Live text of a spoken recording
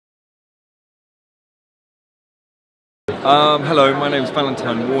Hello, my name is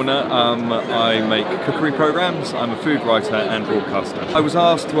Valentine Warner. I make cookery programs. I'm a food writer and broadcaster. I was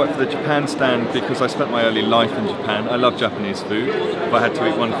asked to work for the Japan stand because I spent my early life in Japan. I love Japanese food. If I had to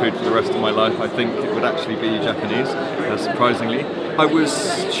eat one food for the rest of my life, I think it would actually be Japanese, surprisingly. I was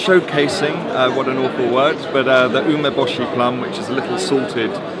showcasing, what an awful word, but the umeboshi plum, which is a little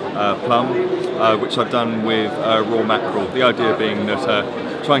salted plum, which I've done with raw mackerel. The idea being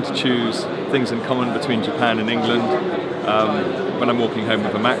that trying to choose things in common between Japan and England. When I'm walking home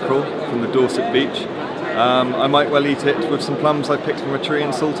with a mackerel from the Dorset beach, I might well eat it with some plums I picked from a tree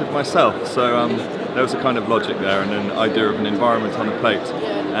and salted myself. So there was a kind of logic there and an idea of an environment on a plate.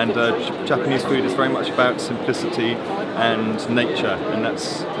 And Japanese food is very much about simplicity and nature, and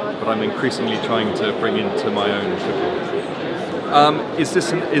that's what I'm increasingly trying to bring into my own cooking. Is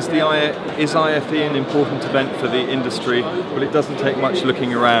IFE an important event for the industry? Well, it doesn't take much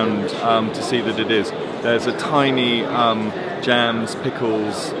looking around to see that it is. There's a tiny jams,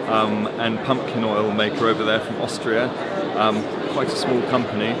 pickles and pumpkin oil maker over there from Austria, quite a small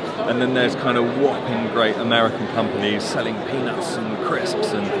company, and then there's kind of whopping great American companies selling peanuts and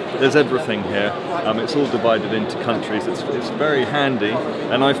crisps, and there's everything here. It's all divided into countries. It's very handy,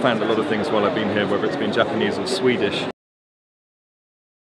 and I've found a lot of things while I've been here, whether it's been Japanese or Swedish,